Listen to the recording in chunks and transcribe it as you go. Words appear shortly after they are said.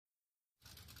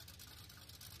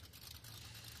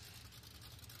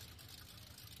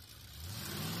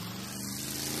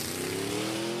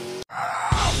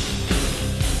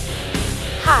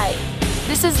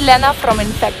This is Lena from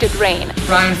Infected Rain.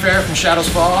 Brian Fair from Shadows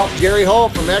Fall. Gary Hall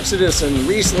from Exodus and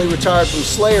recently retired from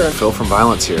Slayer. Phil from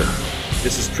Violence here.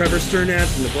 This is Trevor Sternad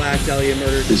from the Black Dahlia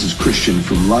Murder. This is Christian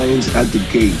from Lions at the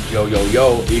Gate. Yo,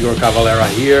 Igor Cavalera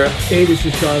here. Hey, this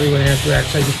is Charlie with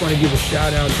Anthrax. I just want to give a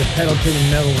shout out to Pedal to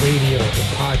the Metal Radio, the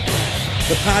podcast.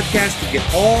 The podcast to get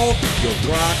all your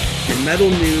rock and metal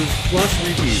news plus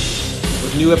reviews.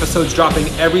 With new episodes dropping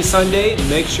every Sunday,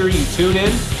 make sure you tune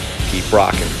in. Keep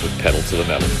rocking with Pedal to the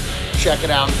Metal. Check it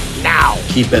out now.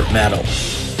 Keep it metal.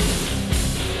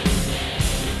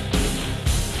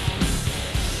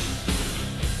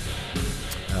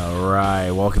 All right,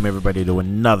 welcome everybody to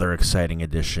another exciting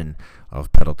edition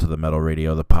of Pedal to the Metal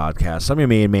Radio, the podcast. I'm your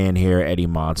main man here, Eddie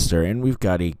Monster, and we've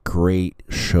got a great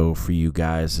show for you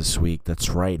guys this week. That's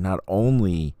right, not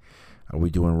only are we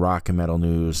doing rock and metal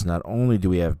news, not only do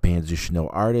we have bands you should know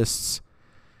artists,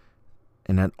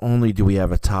 and not only do we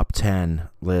have a top 10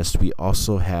 list, we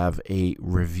also have a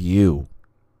review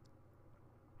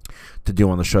to do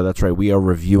on the show. That's right, we are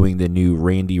reviewing the new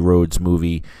Randy Rhoads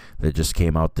movie that just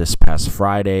came out this past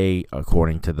Friday,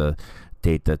 according to the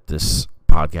date that this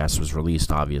podcast was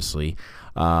released, obviously.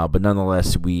 But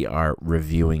nonetheless, we are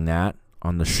reviewing that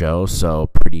on the show, so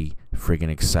pretty freaking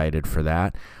excited for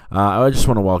that. I just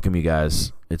want to welcome you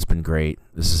guys. It's been great.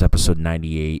 This is episode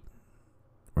 98.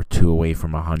 We're 2 away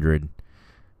from 100.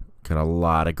 Got a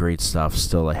lot of great stuff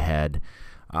still ahead.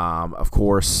 Of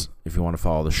course, if you want to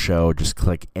follow the show, just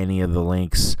click any of the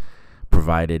links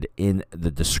provided in the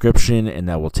description, and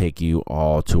that will take you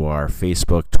all to our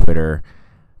Facebook, Twitter,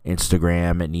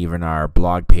 Instagram, and even our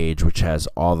blog page, which has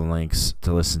all the links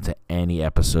to listen to any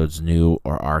episodes, new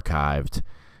or archived,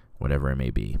 whatever it may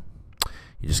be.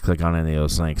 You just click on any of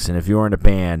those links. And if you're in a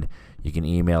band, you can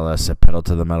email us at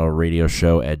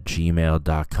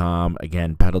pedaltothemetalradioshow@gmail.com.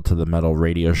 Again,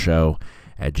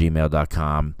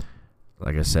 pedaltothemetalradioshow@gmail.com.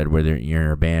 Like I said, whether you're in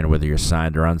a band, whether you're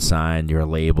signed or unsigned, you're a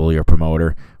label, you're a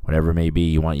promoter, whatever it may be,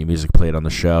 you want your music played on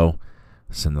the show,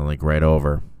 send the link right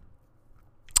over,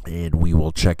 and we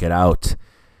will check it out.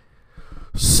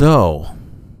 So,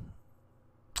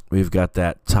 we've got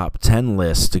that top 10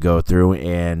 list to go through,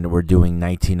 and we're doing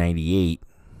 1998.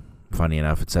 Funny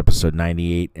enough, it's episode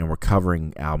 98, and we're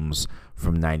covering albums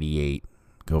from 98.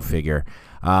 Go figure.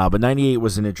 But 98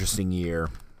 was an interesting year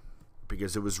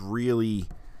because it was really,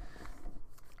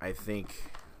 I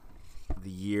think, the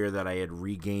year that I had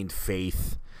regained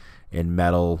faith in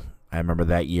metal. I remember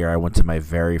that year I went to my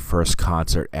very first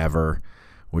concert ever,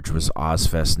 which was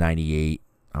Ozfest 98.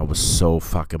 I was so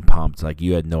fucking pumped. Like,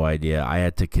 you had no idea. I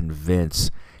had to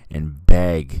convince and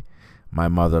beg my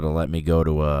mother to let me go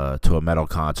to a metal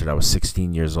concert. I was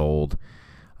 16 years old,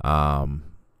 and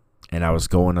I was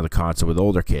going to the concert with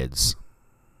older kids,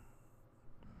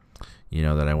 you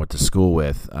know, that I went to school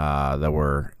with, that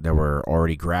were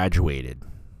already graduated,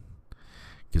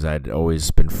 because I'd always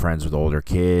been friends with older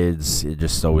kids. It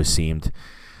just always seemed,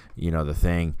 you know, the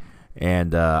thing.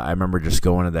 And I remember just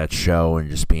going to that show and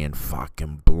just being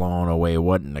fucking blown away.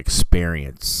 What an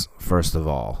experience, first of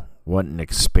all. What an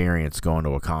experience going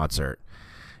to a concert.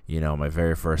 You know, my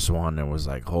very first one, it was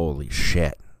like, holy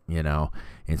shit, you know.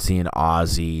 And seeing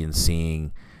Ozzy and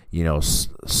seeing, you know,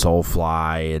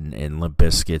 Soulfly and Limp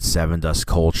Bizkit, Seven Dust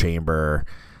Cold Chamber.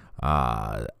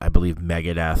 I believe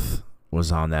Megadeth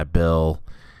was on that bill.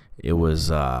 It was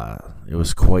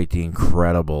quite the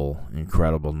incredible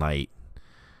night,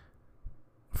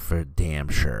 for damn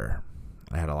sure.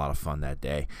 I had a lot of fun that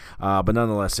day. But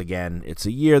nonetheless, again, it's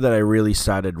a year that I really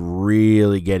started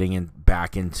getting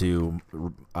back into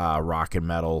rock and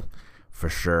metal for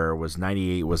sure. Was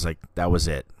 98 was like, that was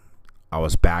it. I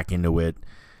was back into it.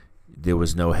 There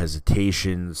was no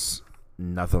hesitations,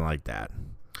 nothing like that.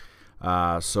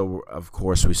 So, of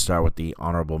course, we start with the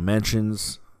honorable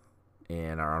mentions.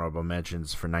 And our honorable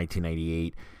mentions for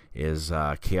 1998 is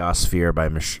Chaosphere by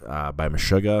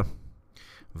Meshuggah,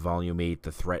 Volume 8,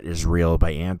 The Threat Is Real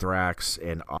by Anthrax,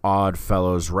 and Odd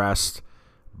Fellows Rest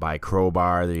by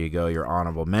Crowbar. There you go, your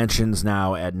honorable mentions.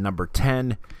 Now, at number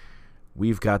 10,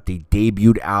 we've got the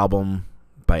debut album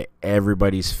by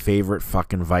everybody's favorite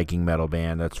fucking Viking metal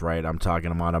band. That's right, I'm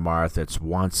talking Amon Amarth. It's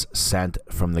Once Sent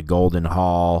from the Golden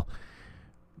Hall.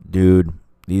 Dude,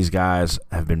 these guys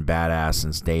have been badass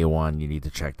since day one. You need to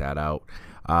check that out.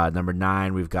 Number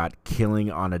 9, we've got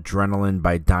Killing on Adrenaline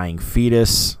by Dying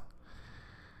Fetus.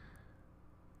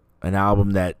 An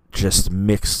album that just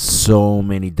mixed so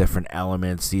many different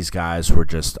elements. These guys were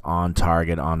just on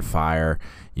target, on fire.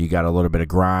 You got a little bit of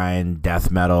grind, death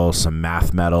metal, some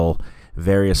math metal,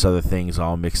 various other things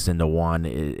all mixed into one.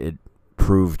 It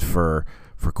proved for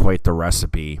quite the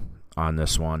recipe on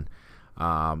this one.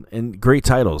 And great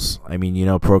titles. I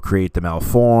mean, Procreate the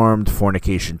Malformed,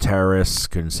 Fornication Terrorists,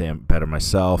 couldn't say it better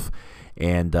myself,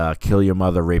 and Kill Your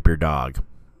Mother, Rape Your Dog,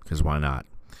 because why not?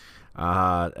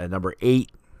 At number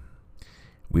 8,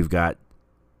 we've got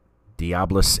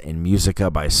Diabolus in Musica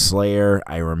by Slayer.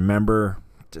 I remember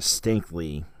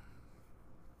distinctly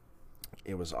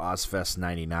it was Ozfest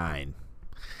 99.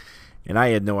 And I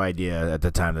had no idea at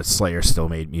the time that Slayer still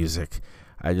made music.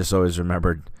 I just always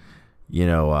remembered,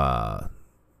 I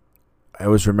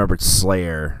always remembered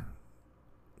Slayer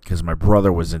because my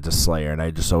brother was into Slayer, and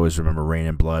I just always remember Rain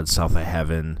and Blood, South of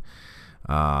Heaven,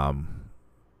 and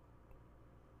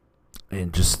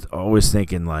just always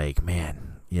thinking like,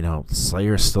 man,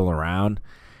 Slayer's still around.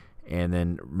 And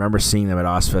then remember seeing them at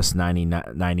Ozfest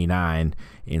 99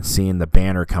 and seeing the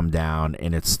banner come down,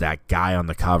 and it's that guy on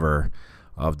the cover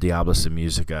of Diabolus in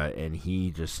Musica, and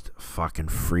he just fucking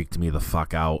freaked me the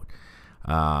fuck out.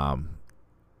 I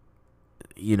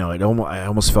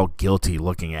almost felt guilty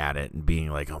looking at it and being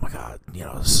like, oh my god,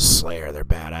 this is Slayer, they're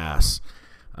badass.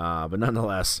 But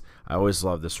nonetheless, I always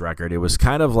loved this record. It was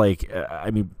kind of like,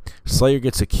 Slayer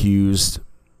gets accused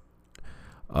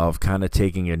of kind of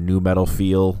taking a nu metal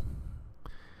feel.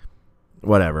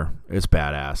 Whatever, it's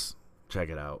badass. Check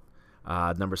it out.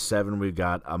 Number 7, we've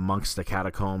got Amongst the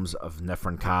Catacombs of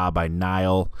Nephron-Ka by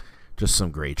Nile. Just some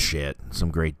great shit.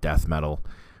 Some great death metal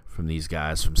from these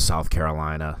guys from South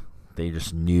Carolina. They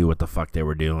just knew what the fuck they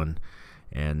were doing.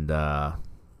 And,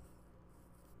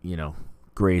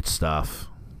 great stuff.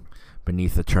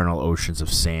 Beneath Eternal Oceans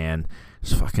of Sand.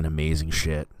 It's fucking amazing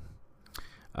shit.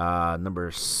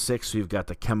 Number 6, we've got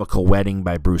The Chemical Wedding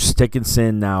by Bruce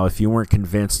Dickinson. Now, if you weren't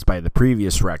convinced by the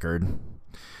previous record,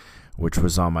 which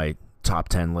was on my top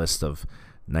 10 list of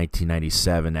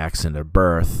 1997 Accident of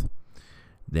Birth,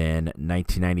 then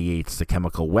 1998's The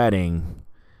Chemical Wedding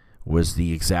was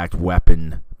the exact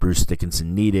weapon Bruce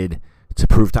Dickinson needed to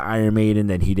prove to Iron Maiden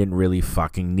that he didn't really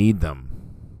fucking need them.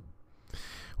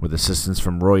 With assistance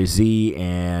from Roy Z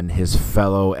and his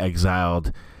fellow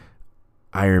exiled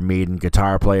Iron Maiden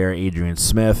guitar player Adrian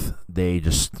Smith, they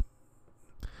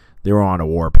were on a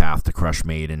warpath to crush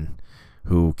Maiden,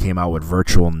 who came out with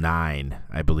Virtual 9,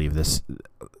 I believe, this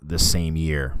same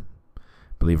year. I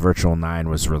believe Virtual 9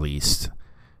 was released,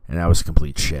 and that was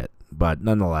complete shit. But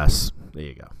nonetheless, there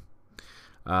you go.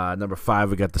 Number 5,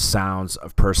 we got The Sounds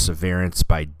of Perseverance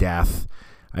by Death.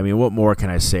 I mean, what more can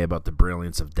I say about the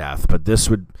brilliance of Death? But this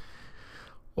would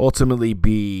ultimately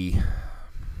be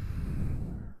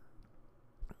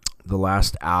the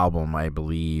last album, I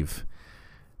believe,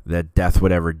 that Death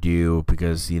would ever do,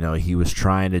 because he was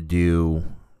trying to do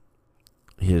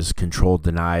his Control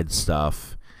Denied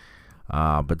stuff,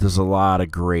 but there's a lot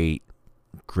of great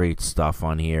stuff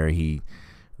on here. He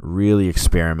really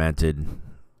experimented,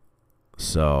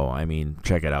 so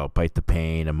check it out. Bite the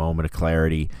Pain, A Moment of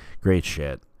Clarity, great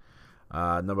shit.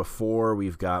 Number 4,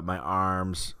 we've got My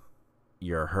Arms,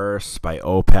 Your Hearse by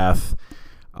Opeth.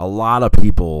 A lot of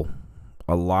people,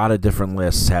 a lot of different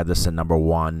lists had this at number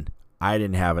 1. I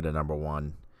didn't have it at number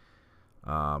 1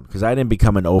 because I didn't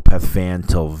become an Opeth fan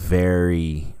till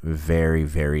very, very,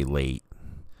 very late.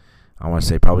 I want to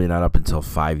say probably not up until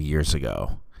 5 years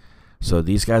ago. So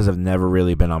these guys have never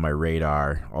really been on my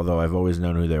radar, although I've always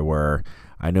known who they were.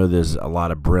 I know there's a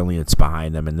lot of brilliance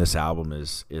behind them, and this album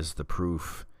is the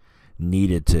proof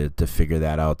needed to figure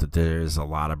that out, that there is a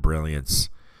lot of brilliance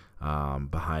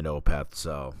behind Opeth.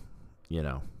 So,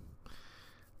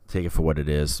 take it for what it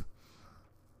is.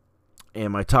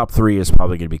 And my top 3 is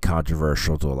probably going to be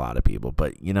controversial to a lot of people,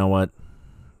 but you know what?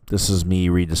 This is me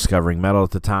rediscovering metal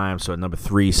at the time. So at number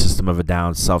 3, System of a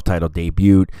Down, self-titled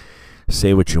debut.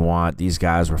 Say what you want. These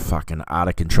guys were fucking out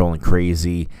of control and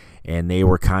crazy, and they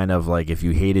were kind of like, if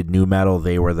you hated nu metal,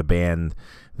 they were the band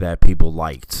that people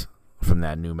liked from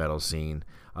that nu metal scene.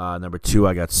 Number 2,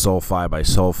 I got Soulfly by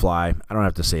Soulfly. I don't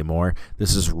have to say more.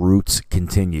 This is Roots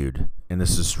Continued, and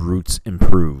this is Roots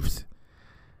Improved,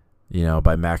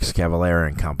 by Max Cavalera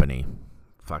and company.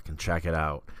 Fucking check it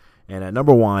out. And at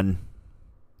number 1,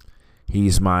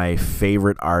 he's my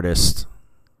favorite artist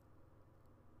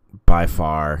by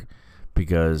far,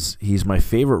 because he's my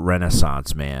favorite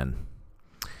Renaissance man.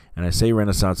 And I say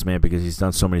Renaissance man because he's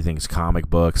done so many things. Comic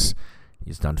books,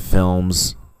 he's done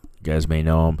films. You guys may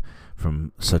know him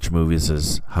from such movies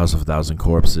as House of a Thousand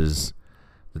Corpses,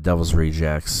 The Devil's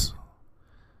Rejects,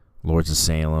 Lords of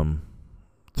Salem,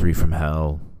 3 from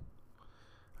Hell.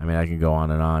 I can go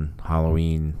on and on.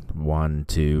 Halloween 1,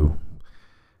 2,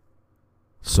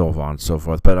 so on and so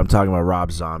forth. But I'm talking about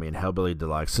Rob Zombie and Hellbilly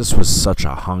Deluxe. This was such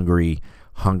a hungry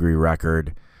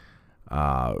record.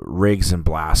 Riggs and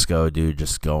Blasco, dude,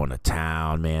 just going to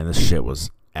town, man. This shit was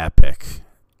epic.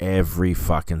 every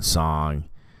fucking song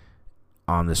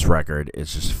on this record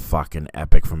is just fucking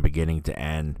epic from beginning to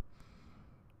end.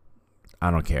 I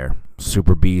don't care.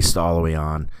 Super Beast all the way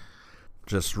on.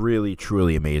 Just really,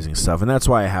 truly amazing stuff. And that's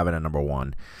why I have it at number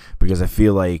 1. Because I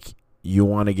feel like you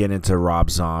want to get into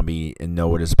Rob Zombie and know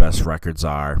what his best records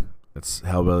are. It's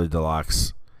Hellbilly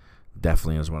Deluxe.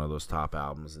 Definitely is one of those top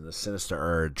albums. And the Sinister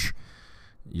Urge,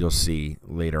 you'll see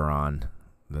later on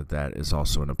that is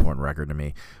also an important record to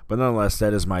me. But nonetheless,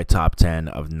 that is my top 10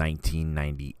 of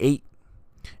 1998.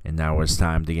 And now it's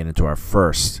time to get into our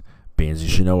first Bands You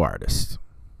Should Know artist.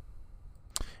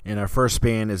 And our first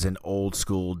band is an old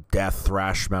school death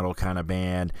thrash metal kind of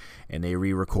band, and they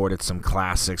re-recorded some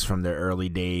classics from their early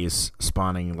days,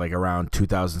 spawning like around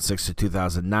 2006 to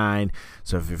 2009.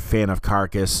 So if you're a fan of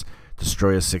Carcass,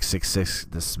 Destroyer 666,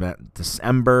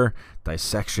 December,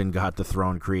 Dissection, Got the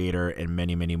Throne, Creator, and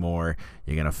many, many more,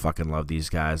 you're going to fucking love these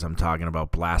guys. I'm talking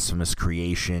about Blasphemous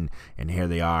Creation, and here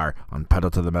they are on Pedal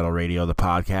to the Metal Radio, the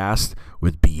podcast,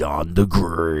 with Beyond the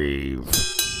Grave.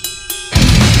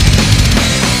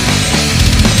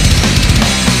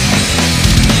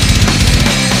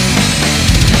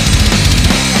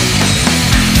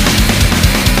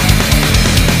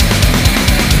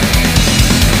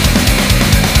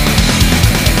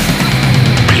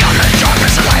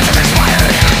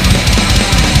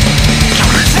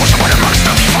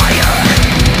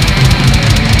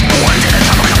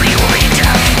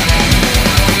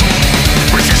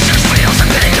 Resistance fails and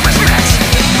bidding to respect.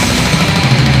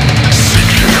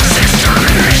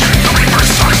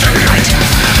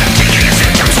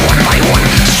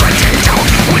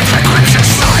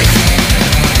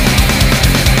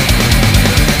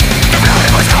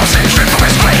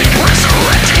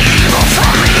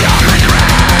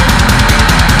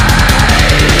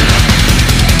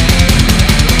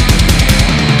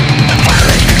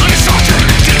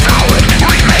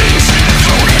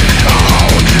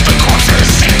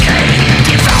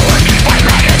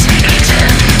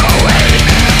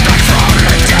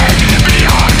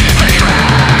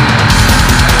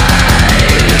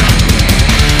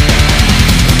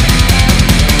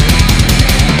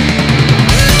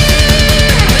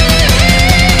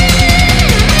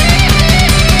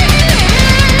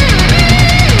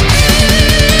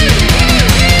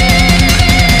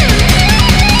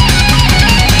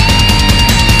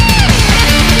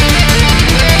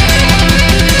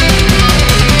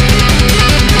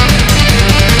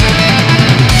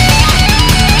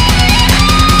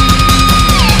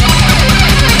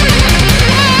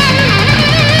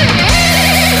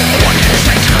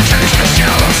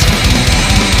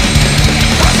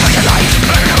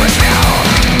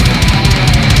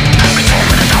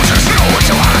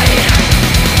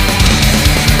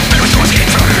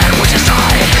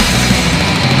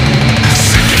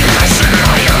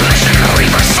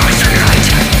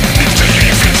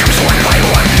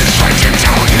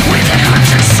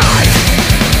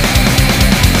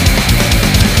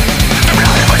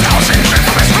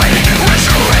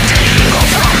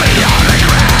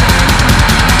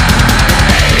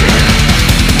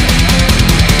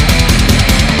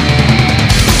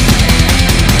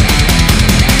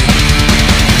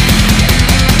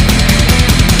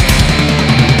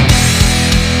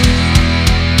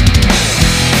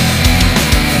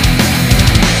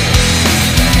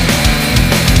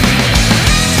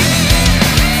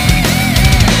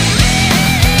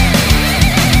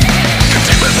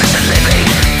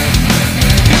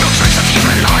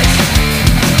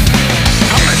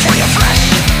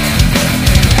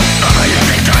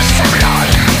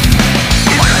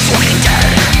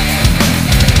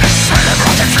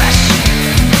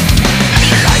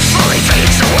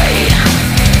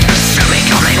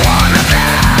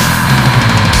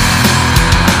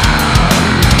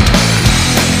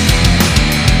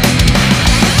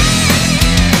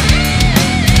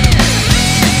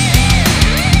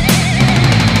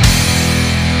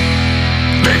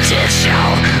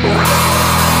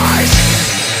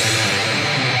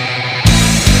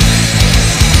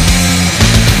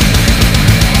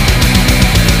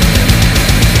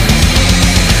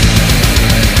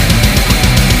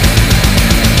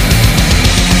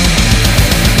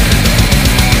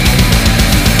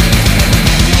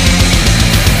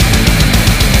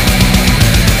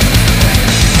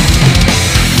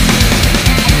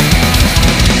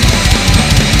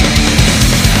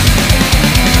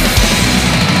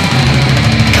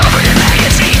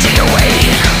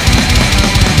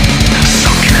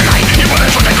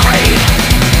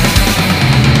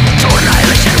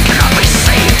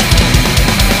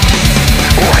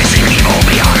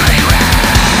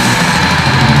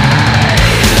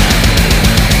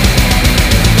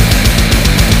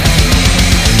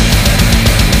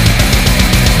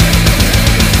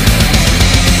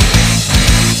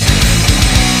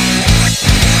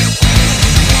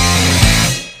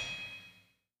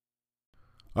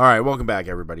 All right, welcome back,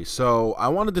 everybody. So I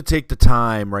wanted to take the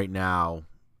time right now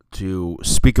to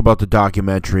speak about the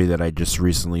documentary that I just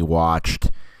recently watched.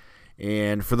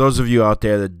 And for those of you out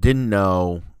there that didn't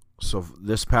know, so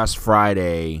this past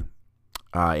Friday,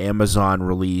 Amazon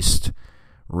released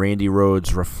Randy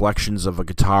Rhoads' Reflections of a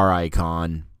Guitar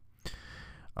Icon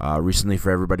recently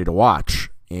for everybody to watch.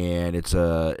 And it's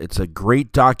a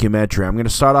great documentary. I'm going to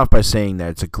start off by saying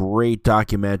that it's a great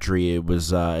documentary.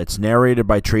 It's narrated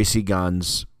by Tracy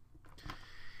Guns,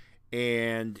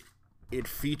 and it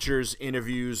features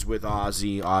interviews with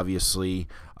Ozzy, obviously,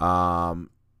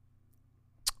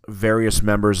 various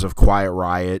members of Quiet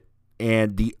Riot,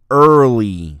 and the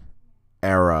early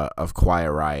era of Quiet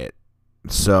Riot.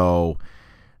 So,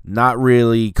 not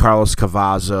really Carlos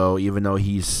Cavazo, even though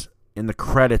he's in the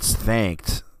credits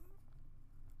thanked.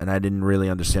 And I didn't really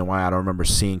understand why. I don't remember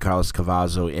seeing Carlos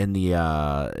Cavazo in the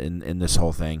in this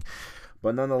whole thing.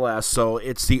 But nonetheless, so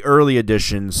it's the early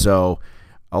edition, so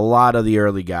a lot of the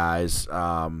early guys.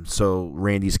 So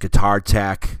Randy's guitar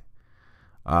tech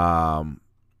from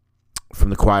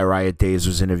the Quiet Riot days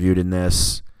was interviewed in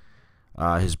this.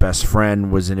 His best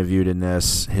friend was interviewed in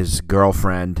this. His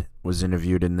girlfriend was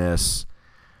interviewed in this.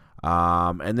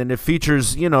 And then it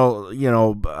features,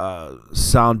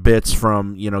 sound bits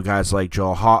from, guys like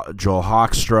Joel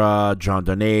Hoekstra, John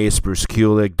Donais, Bruce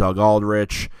Kulick, Doug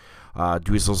Aldrich,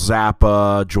 Dweezil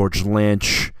Zappa, George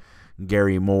Lynch,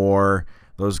 Gary Moore.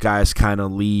 Those guys kind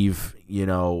of leave,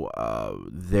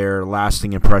 their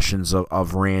lasting impressions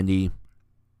of Randy.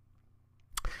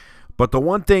 But the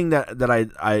one thing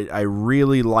that I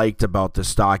really liked about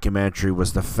this documentary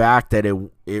was the fact that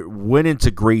it went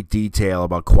into great detail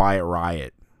about Quiet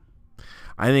Riot.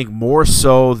 I think more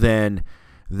so than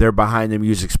their Behind the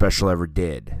Music special ever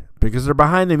did. Because their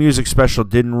Behind the Music special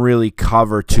didn't really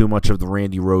cover too much of the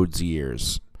Randy Rhoads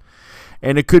years.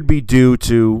 And it could be due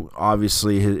to,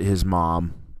 obviously, his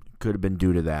mom. It could have been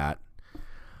due to that.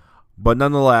 But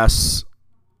nonetheless...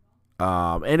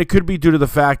 and it could be due to the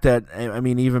fact that,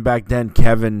 even back then,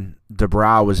 Kevin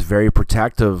DuBrow was very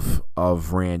protective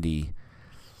of Randy.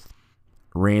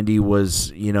 Randy was,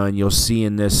 and you'll see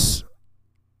in this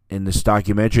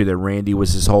documentary that Randy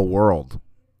was his whole world.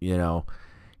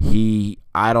 He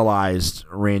idolized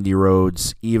Randy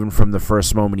Rhoads even from the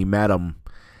first moment he met him.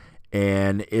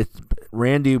 And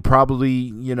Randy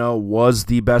probably, was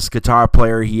the best guitar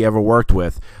player he ever worked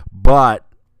with. But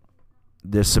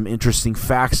there's some interesting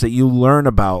facts that you learn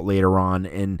about later on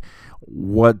and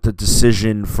what the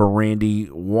decision for Randy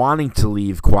wanting to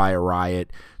leave Quiet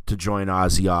Riot to join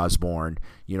Ozzy Osbourne,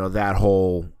 that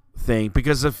whole thing.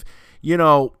 Because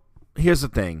here's the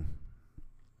thing.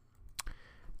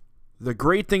 The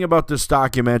great thing about this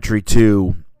documentary,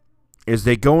 too, is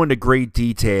they go into great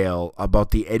detail about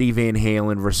the Eddie Van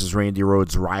Halen versus Randy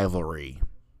Rhoads rivalry.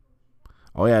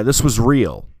 Oh, yeah, this was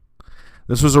real.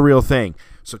 This was a real thing.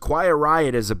 So Quiet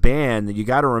Riot as a band, you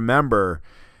got to remember,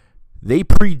 they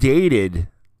predated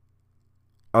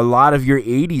a lot of your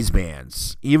 80s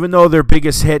bands. Even though their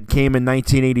biggest hit came in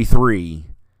 1983,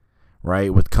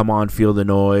 right, with Come On, Feel the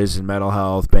Noise and Metal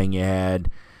Health, Bang Your Head,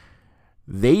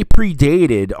 they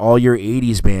predated all your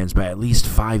 80s bands by at least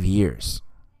 5 years.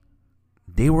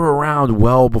 They were around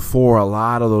well before a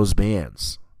lot of those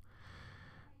bands.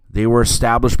 They were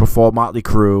established before Motley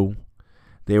Crue.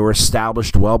 They were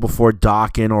established well before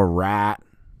Dokken or Rat.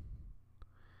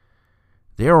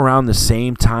 They were around the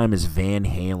same time as Van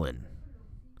Halen.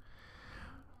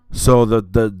 So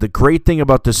the great thing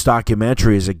about this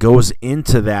documentary is it goes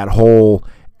into that whole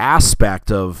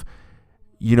aspect of,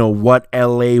 what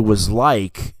LA was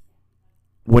like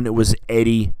when it was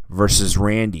Eddie versus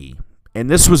Randy.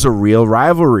 And this was a real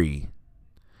rivalry.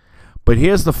 But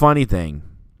here's the funny thing.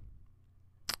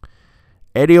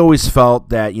 Eddie always felt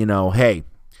that, hey,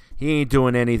 he ain't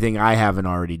doing anything I haven't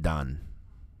already done.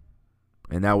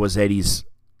 And that was Eddie's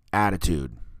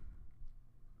attitude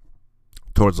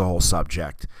towards the whole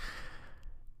subject.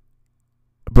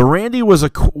 But Randy was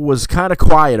kind of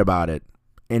quiet about it.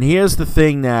 And here's the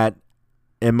thing that,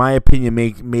 in my opinion,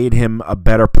 made him a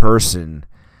better person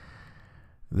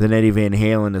than Eddie Van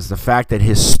Halen is the fact that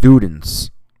his students,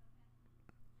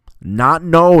 not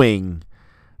knowing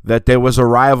that there was a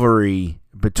rivalry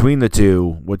between the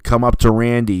two, would come up to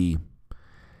Randy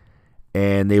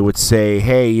and they would say,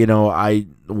 hey, I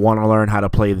want to learn how to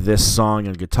play this song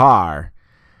on guitar.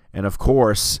 And of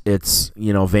course, it's,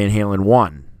 Van Halen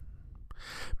won.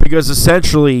 Because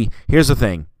essentially, here's the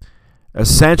thing.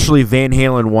 Essentially, Van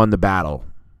Halen won the battle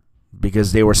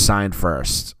because they were signed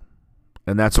first.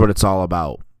 And that's what it's all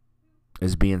about,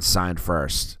 is being signed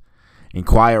first. And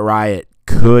Quiet Riot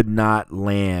could not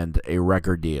land a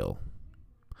record deal.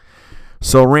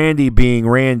 So Randy, being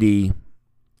Randy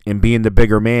and being the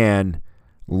bigger man,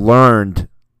 learned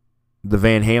the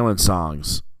Van Halen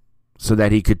songs so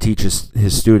that he could teach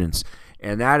his students.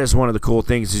 And that is one of the cool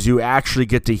things, is you actually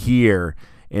get to hear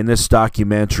in this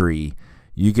documentary,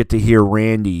 you get to hear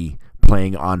Randy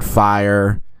playing On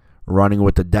Fire, Running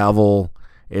with the Devil.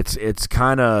 It's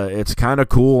kind of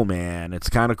cool, man. It's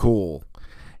kind of cool.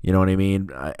 You know what I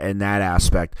mean? In that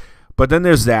aspect. But then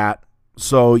there's that.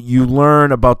 So you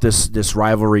learn about this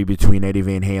rivalry between Eddie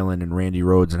Van Halen and Randy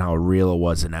Rhoads and how real it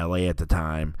was in LA at the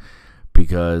time.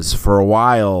 Because for a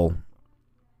while,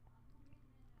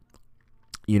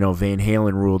 you know, Van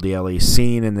Halen ruled the LA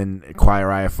scene, and then Quiet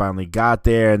Riot finally got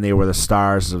there, and they were the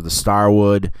stars of the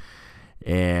Starwood,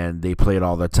 and they played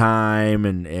all the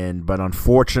time, but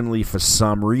unfortunately, for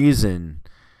some reason,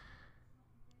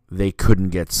 they couldn't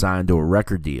get signed to a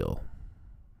record deal.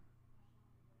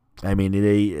 I mean,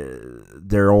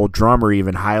 their old drummer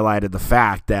even highlighted the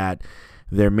fact that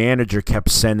their manager kept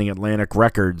sending Atlantic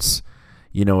Records,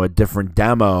 you know, a different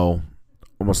demo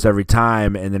almost every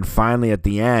time, and then finally at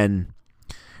the end,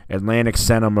 Atlantic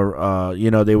sent them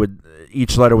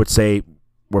each letter would say,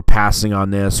 we're passing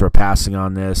on this, or passing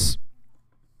on this,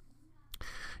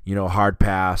 you know, hard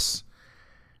pass.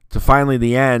 To finally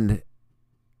the end,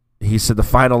 he said the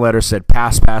final letter said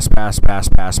pass, pass, pass, pass,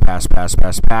 pass, pass, pass,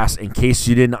 pass, pass, in case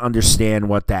you didn't understand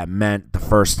what that meant the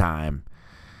first time.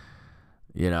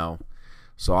 You know,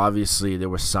 so obviously there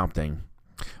was something.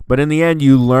 But in the end,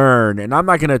 you learn, and I'm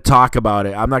not going to talk about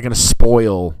it. I'm not going to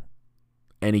spoil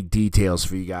any details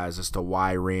for you guys as to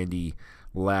why Randy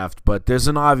left, but there's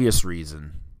an obvious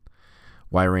reason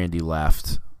why Randy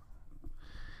left,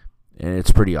 and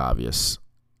it's pretty obvious.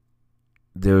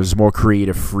 There's more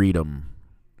creative freedom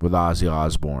with Ozzy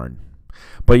Osbourne,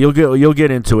 but you'll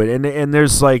get into it, and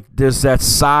there's that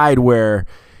side where,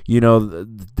 you know,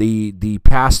 the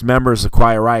past members of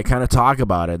Quiet Riot kind of talk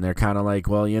about it, and they're kind of like,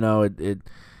 well, you know,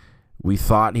 we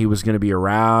thought he was going to be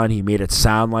around. He made it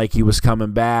sound like he was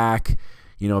coming back.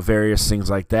 You know, various things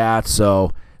like that.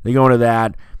 So they go into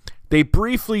that. They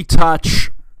briefly touch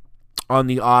on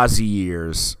the Ozzy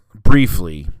years.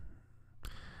 Briefly.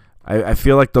 I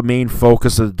feel like the main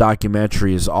focus of the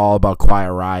documentary is all about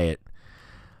Quiet Riot.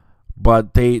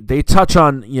 But they touch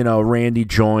on, you know, Randy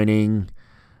joining,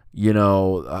 you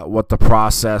know, what the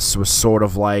process was sort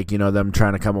of like, you know, them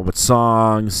trying to come up with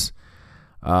songs,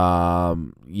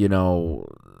 you know,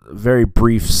 very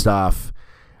brief stuff.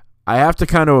 I have to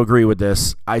kind of agree with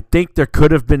this. I think there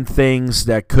could have been things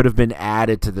that could have been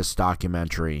added to this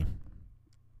documentary,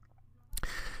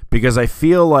 because I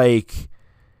feel like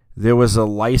there was a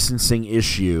licensing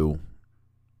issue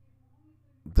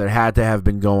that had to have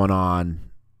been going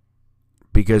on,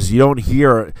 because you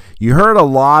heard a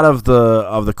lot of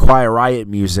the Quiet Riot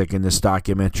music in this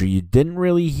documentary. You didn't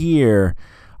really hear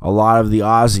a lot of the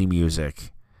Ozzy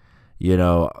music, you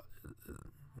know.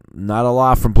 Not a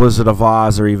lot from Blizzard of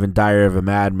Oz or even Diary of a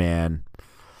Madman.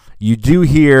 You do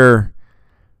hear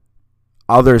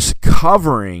others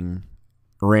covering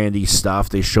Randy's stuff.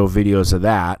 They show videos of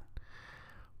that,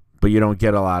 but you don't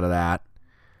get a lot of that.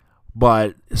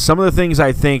 But some of the things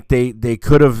I think they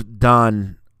could have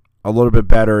done a little bit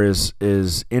better is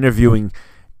interviewing.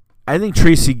 I think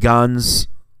Tracy Guns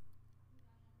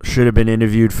should have been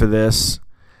interviewed for this.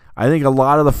 I think a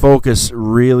lot of the focus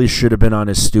really should have been on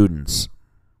his students.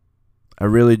 I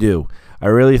really do. I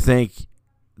really think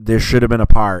there should have been a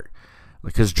part,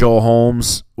 because Joel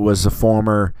Holmes was a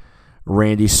former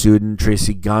Randy student.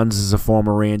 Tracy Guns is a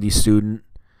former Randy student.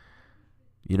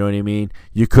 You know what I mean?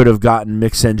 You could have gotten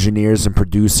mix engineers and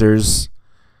producers,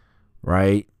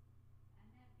 right?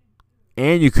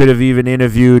 And you could have even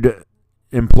interviewed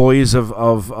employees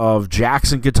of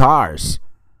Jackson Guitars,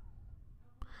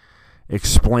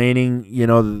 explaining, you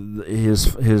know,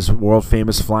 his world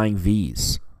famous Flying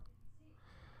V's.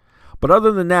 But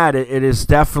other than that, it is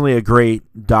definitely a great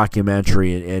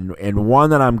documentary, and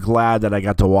one that I'm glad that I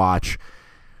got to watch.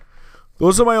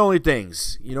 Those are my only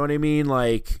things. You know what I mean?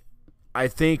 Like, I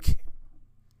think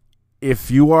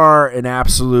if you are an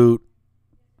absolute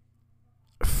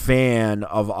fan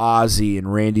of Ozzy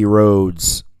and Randy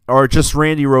Rhoads, or just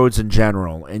Randy Rhoads in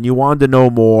general, and you wanted to know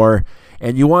more,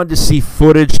 and you wanted to see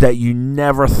footage that you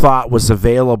never thought was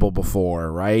available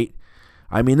before, right?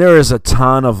 I mean, there is a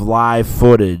ton of live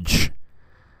footage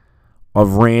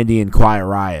of Randy and Quiet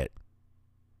Riot.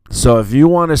 So if you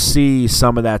want to see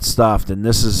some of that stuff, then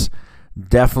this is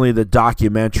definitely the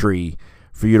documentary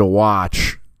for you to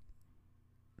watch,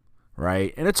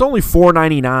 right? And it's only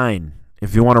 $4.99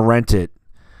 if you want to rent it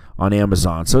on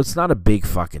Amazon. So it's not a big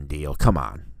fucking deal. Come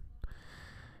on.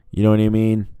 You know what I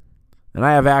mean? And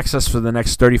I have access for the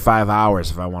next 35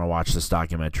 hours if I want to watch this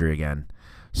documentary again.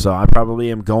 So I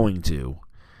probably am going to.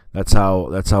 That's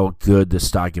how good this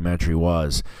documentary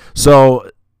was. So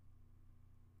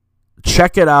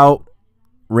check it out.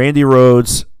 Randy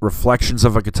Rhoads, Reflections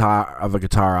of a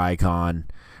Guitar Icon,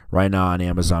 right now on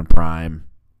Amazon Prime.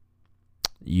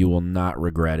 You will not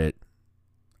regret it.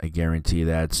 I guarantee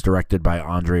that. It's directed by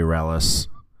Andre Relis.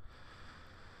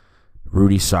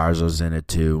 Rudy Sarzo's in it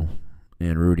too.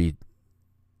 And Rudy,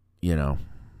 you know,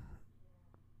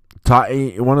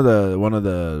 one of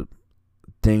the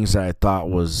things that I thought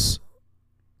was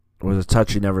a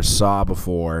touch you never saw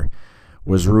before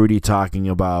was Rudy talking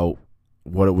about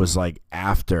what it was like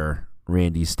after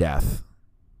Randy's death.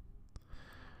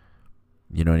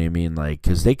 You know what I mean? Like,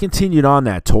 because they continued on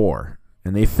that tour,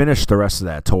 and they finished the rest of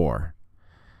that tour.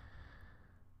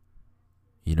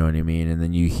 You know what I mean? And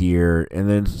then you hear, and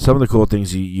then some of the cool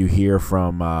things you hear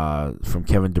from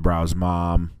Kevin DuBrow's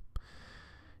mom.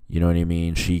 You know what I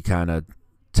mean? She kind of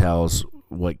tells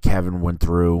what Kevin went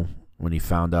through when he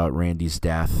found out Randy's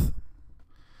death.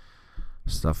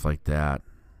 Stuff like that.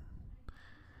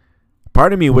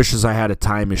 Part of me wishes I had a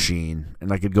time machine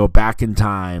and I could go back in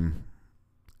time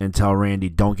and tell Randy,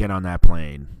 don't get on that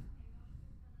plane.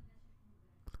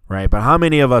 Right? But how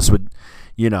many of us would,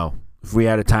 you know, if we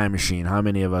had a time machine, how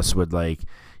many of us would, like,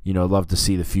 you know, love to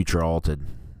see the future altered?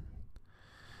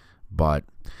 But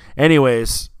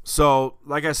anyways, so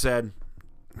like I said,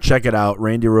 check it out.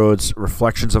 Randy Rhoads,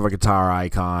 Reflections of a Guitar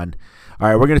Icon. All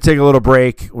right, we're going to take a little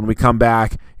break. When we come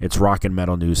back, it's rock and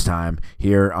metal news time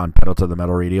here on Pedal to the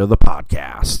Metal Radio, the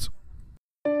podcast.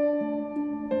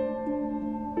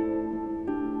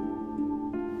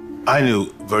 I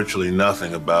knew virtually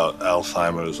nothing about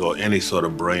Alzheimer's or any sort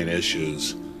of brain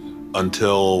issues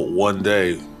until one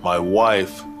day my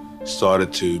wife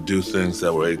started to do things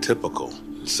that were atypical.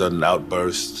 Sudden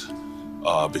outbursts,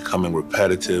 becoming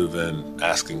repetitive and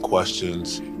asking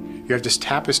questions. You have this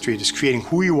tapestry just creating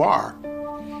who you are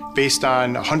based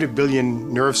on 100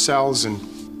 billion nerve cells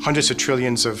and hundreds of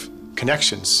trillions of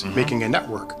connections, making a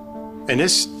network. And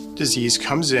this disease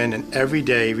comes in and every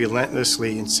day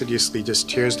relentlessly, insidiously just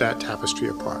tears that tapestry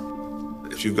apart.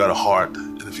 If you've got a heart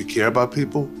and if you care about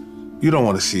people, you don't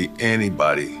want to see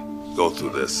anybody go through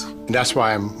this. And that's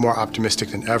why I'm more optimistic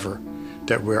than ever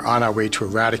that we're on our way to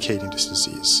eradicating this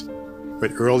disease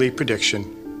with early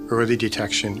prediction, early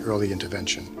detection, early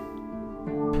intervention.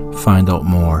 Find out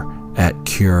more at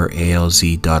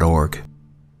curealz.org.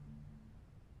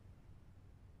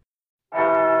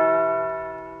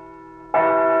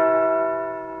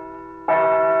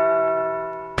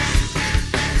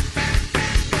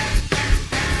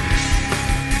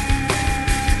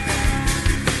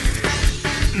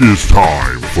 It's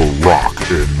time for Rock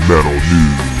and Metal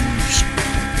News,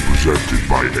 presented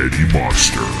by Eddie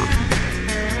Monster.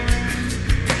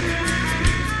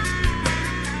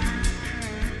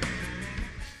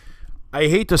 I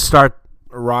hate to start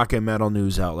rock and metal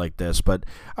news out like this, but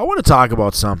I want to talk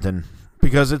about something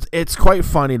because it's quite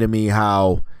funny to me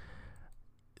how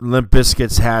Limp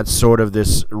Bizkit's had sort of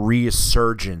this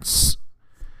resurgence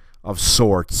of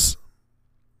sorts.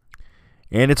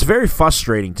 And it's very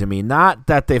frustrating to me. Not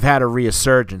that they've had a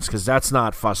resurgence, because that's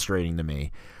not frustrating to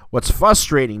me. What's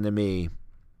frustrating to me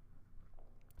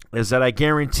is that I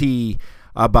guarantee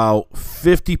about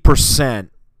 50%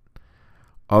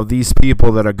 of these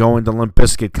people that are going to Limp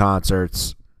Bizkit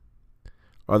concerts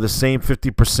are the same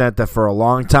 50% that for a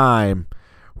long time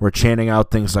were chanting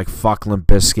out things like "fuck Limp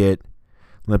Bizkit,"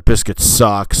 "Limp Bizkit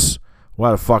sucks,"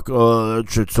 "why the fuck, oh, that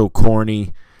shit's so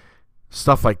corny,"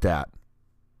 stuff like that.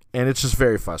 And it's just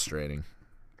very frustrating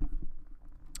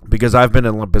because I've been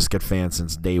a Limp Bizkit fan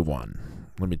since day one,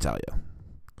 let me tell you.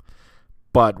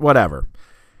 But whatever.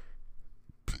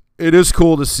 It is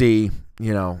cool to see,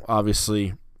 you know,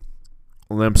 obviously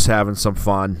Limp's having some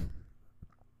fun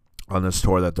on this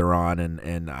tour that they're on,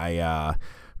 and I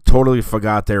totally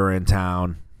forgot they were in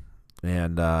town,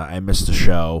 and I missed the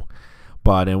show.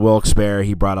 But in Wilkes-Barre,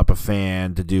 he brought up a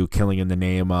fan to do Killing in the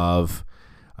Name Of.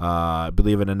 I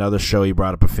believe in another show he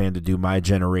brought up a fan to do My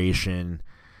Generation.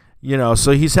 You know,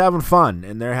 so he's having fun,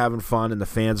 and they're having fun, and the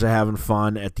fans are having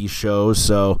fun at these shows,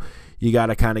 so you got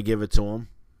to kind of give it to them.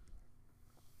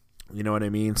 You know what I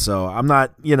mean? So I'm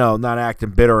not, you know, not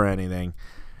acting bitter or anything.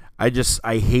 I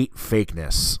hate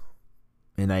fakeness.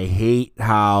 And I hate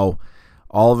how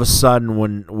all of a sudden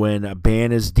when a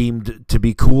band is deemed to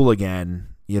be cool again,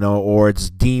 you know, or it's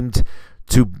deemed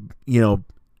to, you know,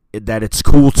 that it's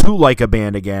cool to like a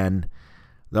band again,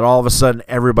 that all of a sudden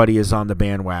everybody is on the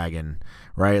bandwagon,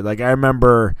 right? Like I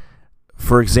remember,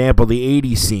 for example, the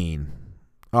 80s scene.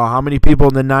 Oh, how many people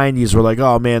in the 90s were like,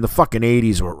 oh, man, the fucking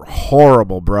 80s were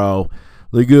horrible, bro.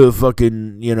 They get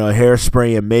fucking,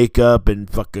 hairspray and makeup and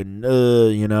fucking,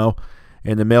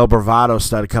 and the male bravado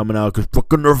started coming out because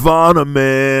fucking Nirvana,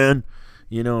 man.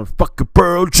 And fucking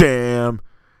Pearl Jam,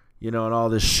 and all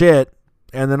this shit.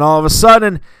 And then all of a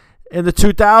sudden, in the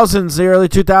 2000s, the early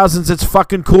 2000s, it's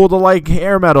fucking cool to like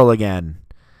hair metal again.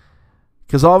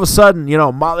 Because all of a sudden,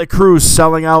 Motley Crue's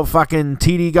selling out fucking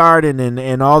TD Garden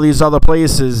and all these other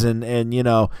places, and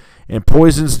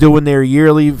Poison's doing their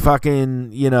yearly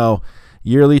fucking,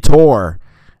 yearly tour.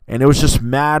 And it was just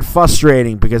mad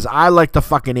frustrating because I liked the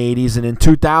fucking 80s, and in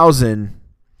 2000,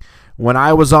 when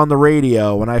I was on the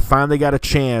radio, when I finally got a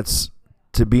chance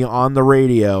to be on the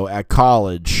radio at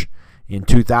college in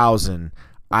 2000,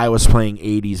 I was playing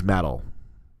 80s metal,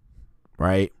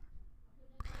 right?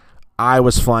 I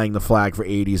was flying the flag for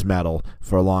 80s metal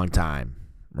for a long time,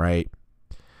 right?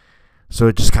 So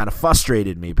it just kind of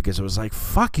frustrated me because it was like,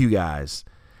 fuck you guys.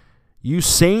 You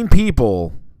sane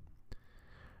people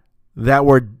that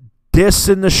were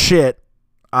dissing the shit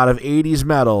out of 80s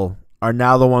metal are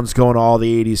now the ones going to all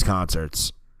the 80s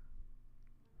concerts.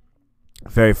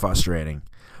 Very frustrating.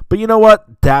 But you know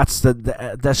what? That's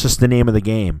just the name of the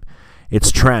game.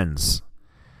 It's trends.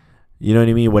 You know what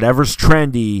I mean? Whatever's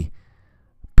trendy,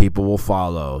 people will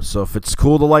follow. So if it's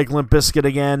cool to like Limp Bizkit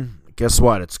again, guess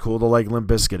what? It's cool to like Limp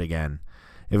Bizkit again.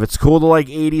 If it's cool to like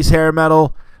 80s hair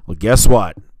metal, well, guess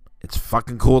what? It's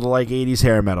fucking cool to like 80s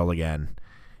hair metal again.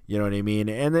 You know what I mean?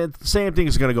 And the same thing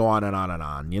is going to go on and on and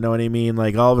on. You know what I mean?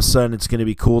 Like, all of a sudden, it's going to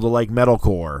be cool to like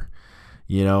metalcore.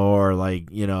 Or like,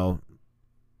 I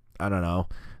don't know.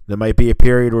 There might be a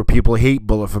period where people hate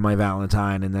Bullet for My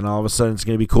Valentine, and then all of a sudden, it's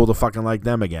going to be cool to fucking like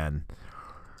them again.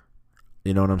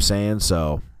 You know what I'm saying?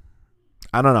 So,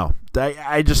 I don't know.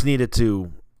 I just needed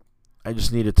to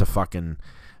fucking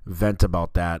vent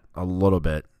about that a little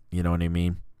bit. You know what I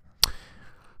mean?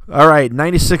 All right,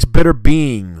 96 Bitter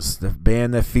Beings, the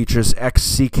band that features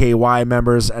ex-CKY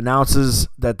members, announces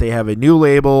that they have a new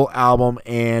label, album,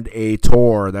 and a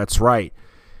tour. That's right.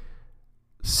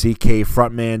 CK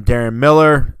frontman Darren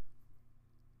Miller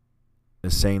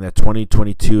is saying that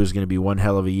 2022 is going to be one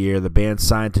hell of a year. The band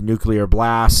signed to Nuclear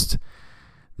Blast.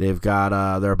 They've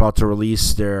got they're about to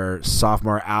release their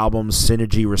sophomore album,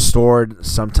 Synergy Restored,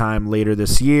 sometime later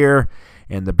this year,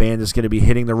 and the band is going to be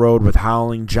hitting the road with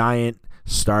Howling Giant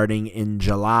starting in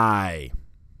July.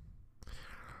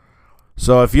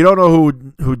 So if you don't know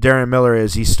who Darren Miller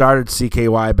is, he started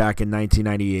CKY back in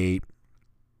 1998,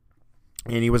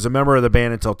 and he was a member of the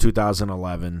band until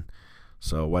 2011.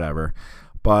 So whatever.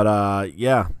 But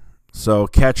yeah. So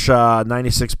catch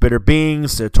 96 Bitter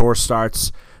Beings. Their tour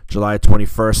starts July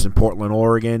 21st in Portland,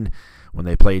 Oregon, when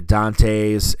they play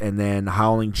Dante's, and then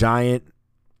Howling Giant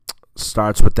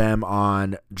starts with them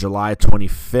on July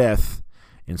 25th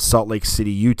in Salt Lake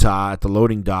City, Utah, at the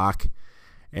Loading Dock,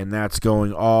 and that's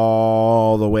going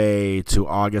all the way to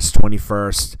August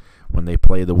 21st when they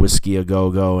play the Whiskey A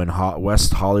Go-Go in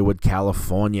West Hollywood,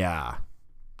 California.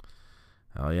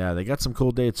 Oh yeah, they got some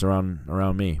cool dates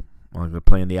around me. Like they're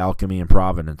playing the Alchemy in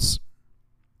Providence.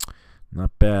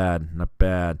 Not bad, not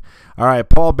bad. All right,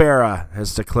 Paul Bearer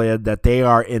has declared that they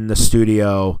are in the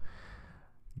studio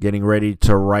getting ready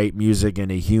to write music in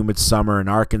a humid summer in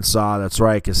Arkansas. That's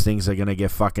right, because things are going to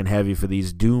get fucking heavy for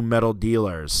these doom metal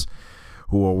dealers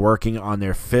who are working on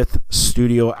their 5th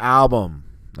studio album.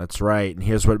 That's right, and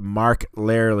here's what Mark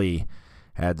Larley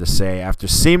had to say. After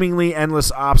seemingly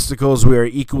endless obstacles, we are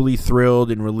equally thrilled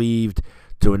and relieved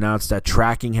to announce that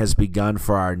tracking has begun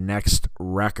for our next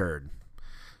record.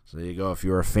 So there you go. If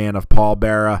you're a fan of Paul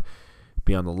Bearer,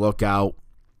 be on the lookout.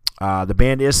 The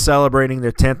band is celebrating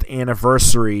their 10th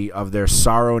anniversary of their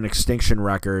Sorrow and Extinction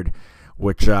record,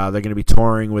 which they're going to be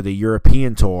touring with a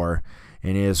European tour.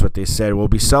 And is what they said. We'll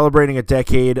be celebrating a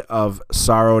decade of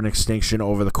Sorrow and Extinction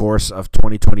over the course of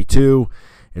 2022.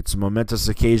 It's a momentous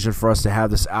occasion for us to have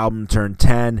this album turn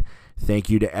 10. Thank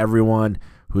you to everyone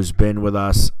who's been with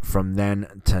us from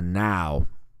then to now.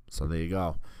 So there you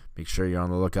go. Make sure you're on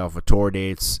the lookout for tour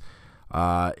dates,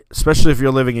 especially if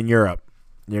you're living in Europe.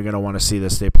 You're going to want to see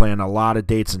this. They plan a lot of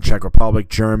dates in Czech Republic,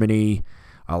 Germany,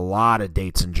 a lot of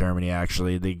dates in Germany,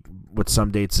 actually, with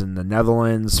some dates in the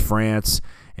Netherlands, France,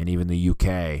 and even the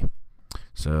UK.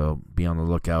 So be on the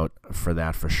lookout for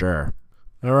that for sure.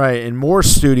 All right, in more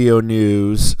studio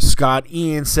news, Scott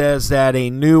Ian says that a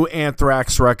new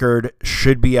Anthrax record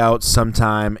should be out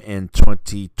sometime in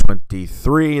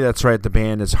 2023. That's right, the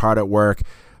band is hard at work.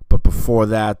 But before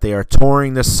that, they are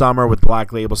touring this summer with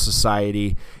Black Label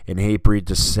Society in Hatebreed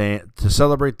to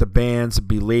celebrate the band's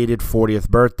belated 40th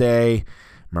birthday.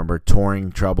 Remember,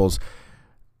 touring troubles.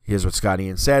 Here's what Scott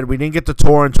Ian said. We didn't get to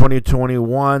tour in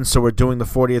 2021, so we're doing the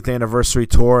 40th anniversary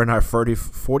tour in our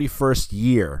 41st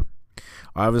year.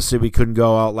 Obviously, we couldn't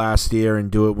go out last year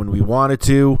and do it when we wanted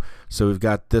to, so we've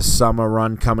got this summer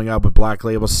run coming up with Black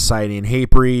Label Society and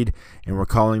Hatebreed, and we're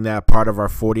calling that part of our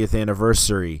 40th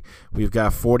anniversary. We've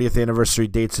got 40th anniversary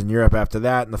dates in Europe after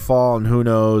that in the fall, and who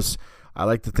knows. I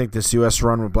like to think this U.S.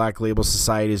 run with Black Label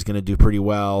Society is going to do pretty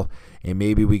well, and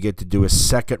maybe we get to do a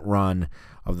second run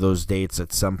of those dates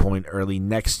at some point early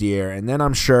next year. And then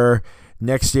I'm sure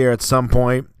next year at some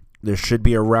point there should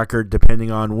be a record depending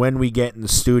on when we get in the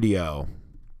studio.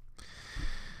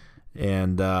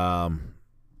 And,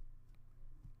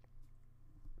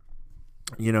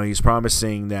 he's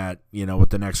promising that, with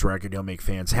the next record he'll make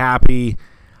fans happy.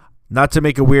 Not to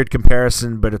make a weird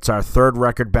comparison, but it's our third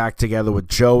record back together with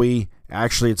Joey.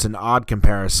 Actually, it's an odd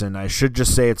comparison. I should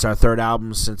just say it's our third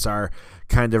album since our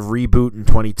kind of reboot in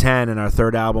 2010, and our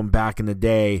third album back in the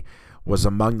day was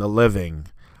Among the Living.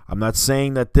 I'm not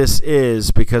saying that this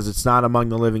is, because it's not Among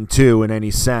the Living 2 in any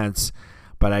sense,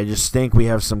 but I just think we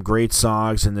have some great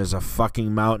songs, and there's a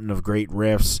fucking mountain of great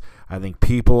riffs. I think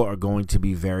people are going to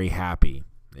be very happy.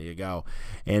 There you go.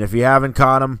 And if you haven't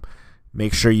caught them,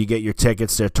 make sure you get your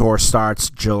tickets. Their tour starts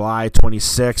July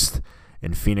 26th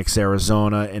in Phoenix,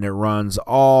 Arizona, and it runs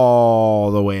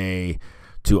all the way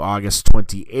to August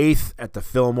 28th at the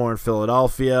Fillmore in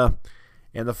Philadelphia.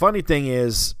 And the funny thing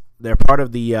is, they're part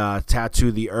of the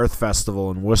Tattoo the Earth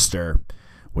Festival in Worcester,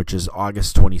 which is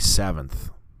August 27th.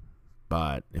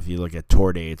 But if you look at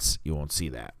tour dates, you won't see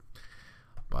that.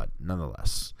 But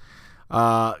nonetheless,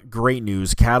 great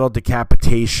news. Cattle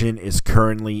Decapitation is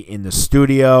currently in the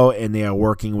studio, and they are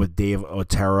working with Dave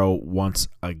Otero once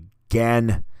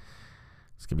again.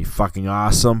 It's going to be fucking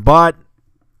awesome. But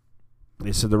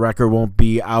they said the record won't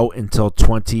be out until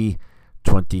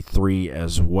 2023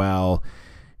 as well.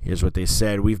 Here's what they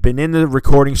said. We've been in the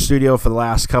recording studio for the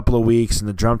last couple of weeks, and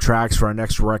the drum tracks for our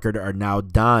next record are now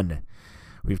done.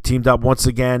 We've teamed up once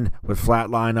again with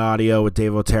Flatline Audio with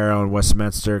Dave Otero in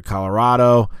Westminster,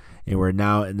 Colorado, and we're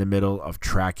now in the middle of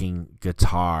tracking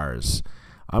guitars.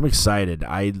 I'm excited.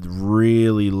 I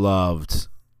really loved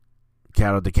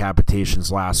Cattle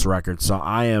Decapitation's last record, so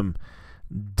I am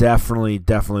definitely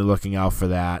looking out for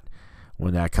that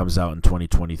when that comes out in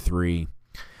 2023.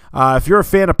 If you're a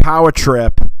fan of Power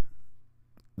Trip,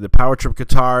 the Power Trip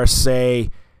guitarists say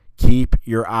keep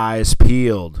your eyes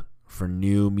peeled for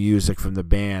new music from the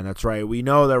band. That's right. We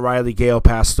know that Riley Gale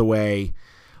passed away,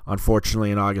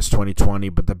 unfortunately, in August 2020,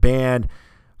 but the band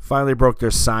finally broke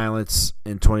their silence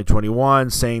in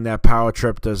 2021, saying that Power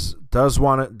Trip does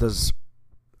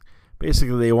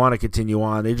basically they want to continue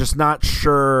on. They're just not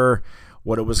sure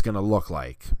what it was going to look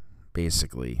like,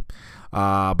 basically.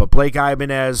 But Blake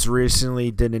Ibanez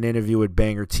recently did an interview with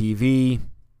Banger TV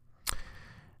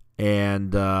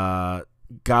and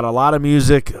got a lot of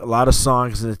music, a lot of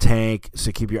songs in the tank,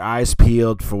 so keep your eyes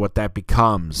peeled for what that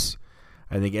becomes.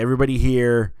 I think everybody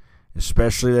here,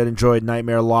 especially that enjoyed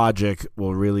Nightmare Logic,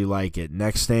 will really like it.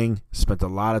 Next Thing, spent a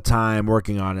lot of time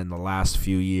working on it in the last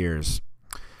few years.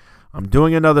 I'm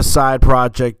doing another side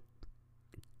project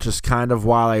just kind of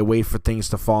while I wait for things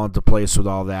to fall into place with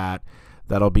all that.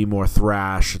 That'll be more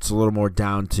thrash. It's a little more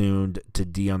down-tuned to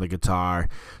D on the guitar.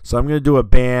 So I'm going to do a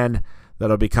band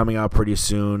that'll be coming out pretty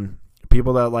soon.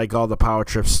 People that like all the Power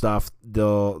Trip stuff,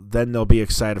 they'll be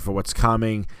excited for what's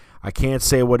coming. I can't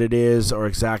say what it is or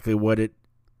exactly what it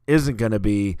isn't going to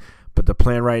be, but the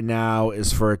plan right now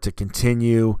is for it to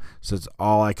continue. So it's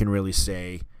all I can really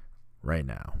say right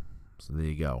now. So there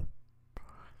you go.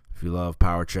 If you love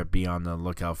Power Trip, be on the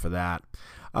lookout for that.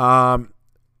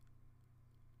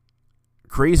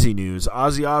 Crazy news.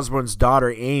 Ozzy Osbourne's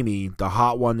daughter, Amy, the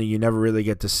hot one that you never really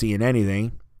get to see in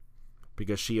anything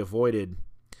because she avoided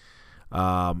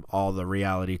all the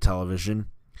reality television,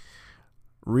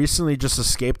 recently just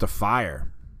escaped a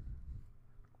fire.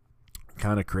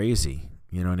 Kind of crazy.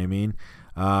 You know what I mean?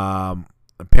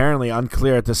 Apparently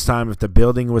unclear at this time if the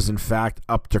building was in fact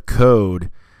up to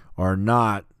code or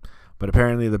not, but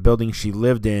apparently the building she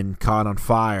lived in caught on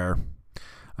fire.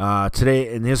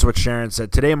 Today, and here's what Sharon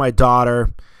said. Today my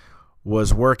daughter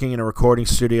was working in a recording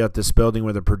studio at this building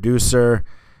with a producer.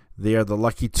 They are the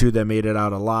lucky two that made it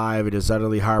out alive. It is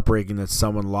utterly heartbreaking that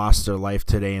someone lost their life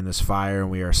today in this fire,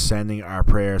 and we are sending our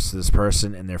prayers to this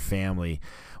person and their family.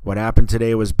 What happened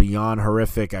today was beyond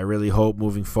horrific. I really hope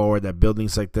moving forward that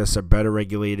buildings like this are better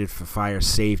regulated for fire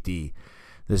safety.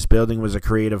 This building was a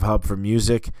creative hub for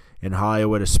music in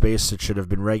Hollywood, a space that should have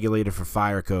been regulated for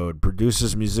fire code.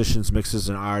 Producers, musicians, mixers,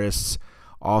 and artists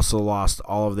also lost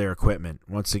all of their equipment.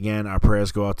 Once again, our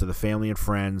prayers go out to the family and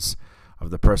friends of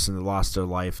the person that lost their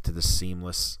life to the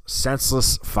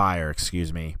senseless fire.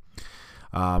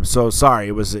 So sorry,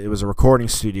 it was a recording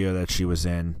studio that she was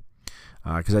in,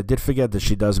 because I did forget that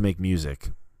she does make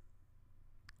music.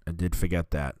 I did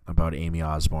forget that about Amy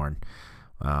Osborne.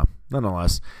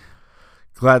 Nonetheless,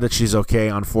 glad that she's okay.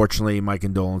 Unfortunately, my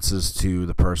condolences to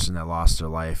the person that lost their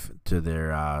life, to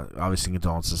their obviously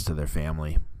condolences to their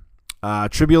family.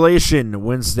 Tribulation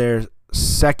wins their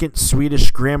second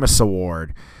Swedish Grammis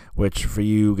Award, which for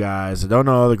you guys that don't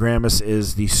know, the Grammis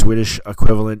is the Swedish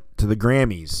equivalent to the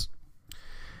Grammys.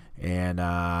 And,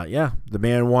 the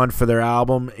band won for their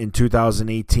album in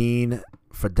 2018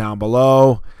 for Down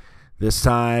Below. This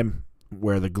time,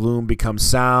 Where the Gloom Becomes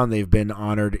Sound, they've been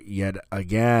honored yet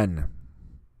again.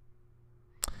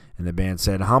 And the band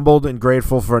said, humbled and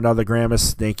grateful for another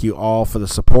Grammis. Thank you all for the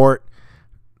support.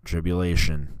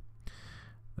 Tribulation.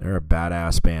 They're a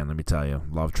badass band, let me tell you.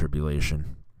 Love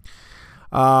Tribulation.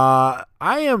 I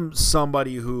am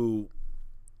somebody who...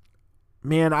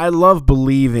 Man, I love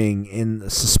believing in the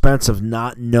suspense of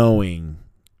not knowing,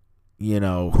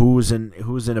 who's in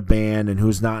a band and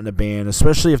who's not in a band,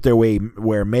 especially if they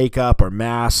wear makeup or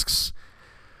masks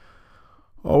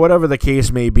or whatever the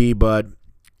case may be. But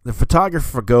the photographer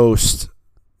for Ghost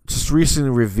just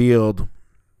recently revealed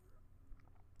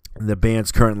the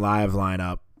band's current live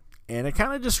lineup, and it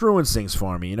kind of just ruins things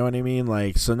for me. You know what I mean?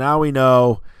 Like, so now we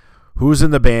know who's in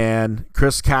the band: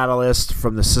 Chris Catalyst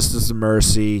from the Sisters of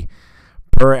Mercy,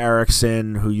 Per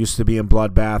Erickson, who used to be in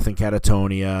Bloodbath and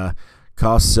Catatonia,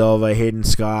 Carl Silva, Hayden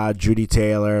Scott, Judy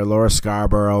Taylor, Laura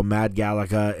Scarborough, Matt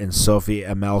Gallagher, and Sophie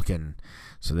Amelkin.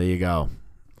 So there you go.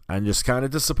 I'm just kind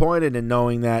of disappointed in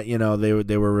knowing that,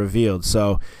 they were revealed.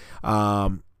 So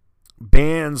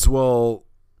bands will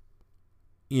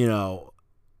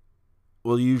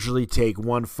usually take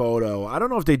one photo. I don't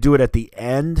know if they do it at the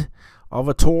end of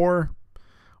a tour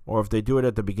or if they do it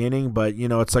at the beginning, but,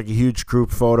 it's like a huge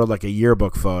group photo, like a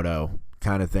yearbook photo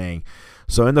kind of thing.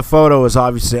 So in the photo is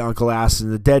obviously Uncle Acid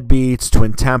and the Deadbeats,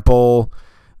 Twin Temple.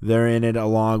 They're in it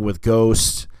along with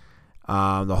Ghost.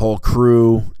 The whole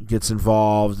crew gets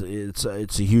involved. It's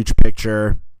a huge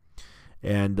picture,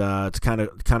 and it's kind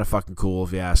of fucking cool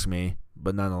if you ask me.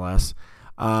 But nonetheless,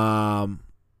 and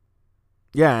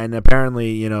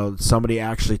apparently, somebody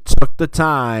actually took the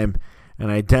time and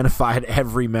identified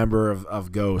every member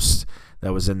of Ghost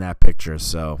that was in that picture.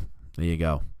 So there you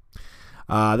go.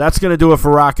 That's going to do it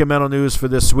for Rock and Metal News for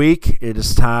this week. It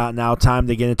is now time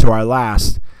to get into our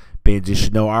last Bands You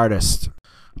Should Know artist.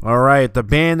 All right, the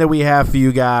band that we have for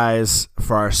you guys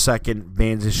for our second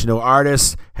Bands You Should Know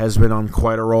artist has been on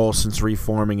quite a roll since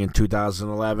reforming in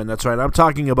 2011. That's right, I'm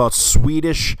talking about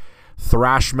Swedish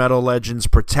thrash metal legends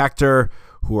Protector,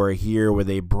 who are here with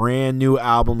a brand new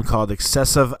album called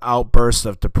Excessive Outburst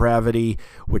of Depravity,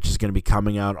 which is going to be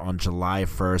coming out on July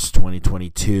 1st,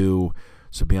 2022.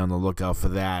 So be on the lookout for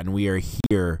that. And we are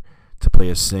here to play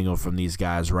a single from these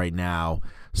guys right now.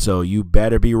 So you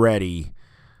better be ready,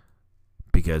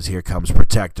 because here comes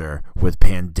Protector with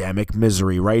Pandemic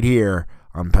Misery right here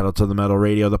on Pedal to the Metal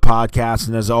Radio, the podcast.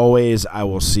 And as always, I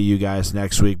will see you guys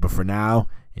next week. But for now,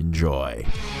 enjoy.